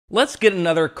Let's get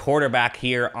another quarterback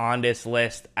here on this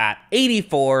list. At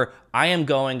 84, I am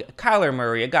going Kyler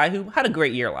Murray, a guy who had a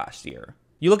great year last year.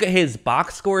 You look at his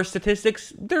box score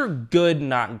statistics, they're good,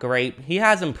 not great. He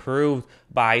has improved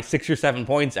by 6 or 7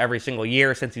 points every single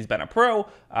year since he's been a pro.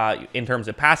 In terms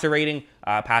of passer rating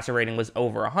was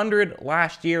over 100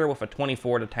 last year with a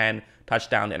 24-10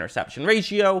 touchdown to interception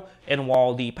ratio. And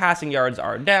while the passing yards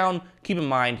are down, keep in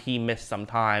mind he missed some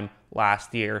time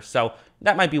last year. So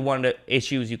that might be one of the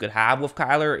issues you could have with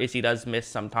Kyler, is he does miss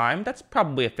some time. That's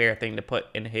probably a fair thing to put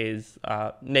in his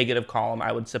negative column,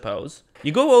 I would suppose.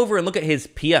 You go over and look at his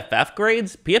PFF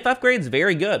grades. PFF grades,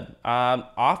 very good.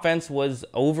 Offense was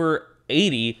over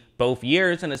 80 both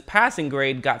years, and his passing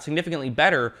grade got significantly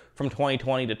better from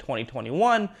 2020 to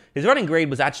 2021. His running grade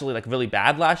was actually really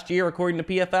bad last year, according to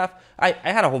PFF. I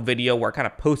had a whole video where I kind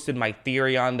of posted my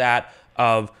theory on that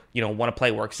of, when a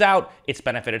play works out, it's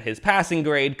benefited his passing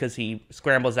grade because he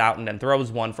scrambles out and then throws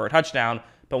one for a touchdown.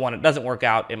 But when it doesn't work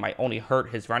out, it might only hurt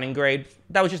his running grade.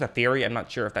 That was just a theory. I'm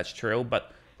not sure if that's true,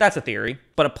 but that's a theory.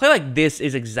 But a play like this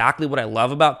is exactly what I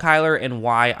love about Kyler and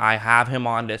why I have him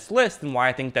on this list, and why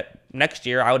I think that next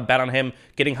year I would bet on him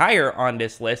getting higher on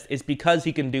this list, is because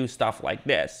he can do stuff like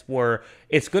this, where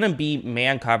it's going to be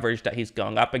man coverage that he's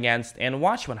going up against, and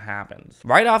watch what happens.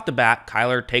 Right off the bat,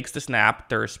 Kyler takes the snap,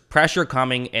 there's pressure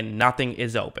coming, and nothing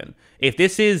is open. If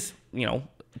this is,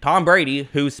 Tom Brady,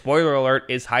 whose, spoiler alert,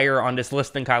 is higher on this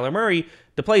list than Kyler Murray,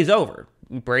 the play's over.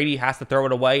 Brady has to throw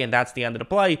it away, and that's the end of the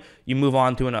play. You move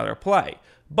on to another play.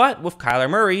 But with Kyler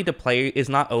Murray, the play is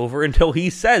not over until he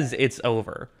says it's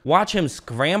over. Watch him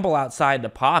scramble outside the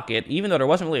pocket, even though there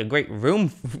wasn't really a great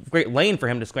lane for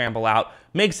him to scramble out.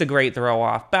 Makes a great throw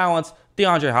off balance.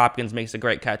 DeAndre Hopkins makes a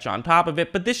great catch on top of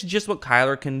it, but this is just what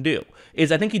Kyler can do.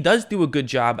 I think he does do a good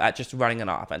job at just running an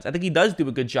offense. I think he does do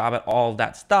a good job at all of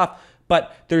that stuff.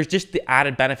 But there's just the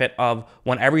added benefit of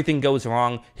when everything goes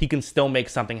wrong, he can still make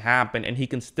something happen, and he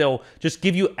can still just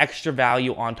give you extra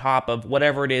value on top of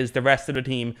whatever it is the rest of the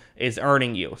team is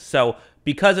earning you. So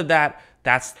because of that,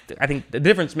 that's, I think, the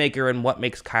difference maker in what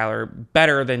makes Kyler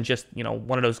better than just,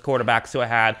 one of those quarterbacks who I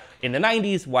had in the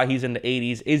 90s, why he's in the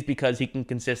 80s, is because he can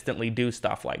consistently do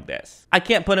stuff like this. I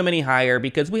can't put him any higher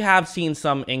because we have seen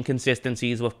some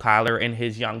inconsistencies with Kyler in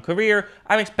his young career.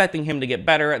 I'm expecting him to get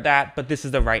better at that, but this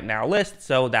is the right now list,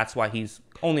 so that's why he's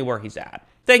only where he's at.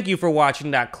 Thank you for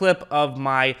watching that clip of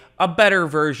a better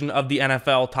version of the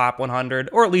NFL Top 100,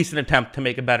 or at least an attempt to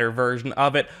make a better version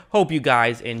of it. Hope you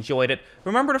guys enjoyed it.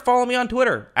 Remember to follow me on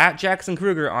Twitter, at Jackson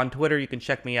Kruger on Twitter. You can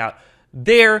check me out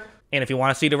there. And if you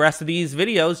want to see the rest of these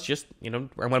videos, just, I'm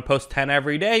going to post 10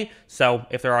 every day. So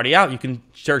if they're already out, you can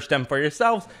search them for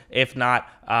yourselves. If not,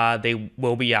 they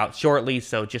will be out shortly.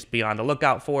 So just be on the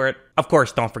lookout for it. Of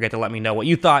course, don't forget to let me know what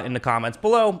you thought in the comments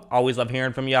below. Always love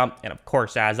hearing from you. And of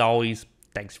course, as always,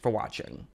 thanks for watching.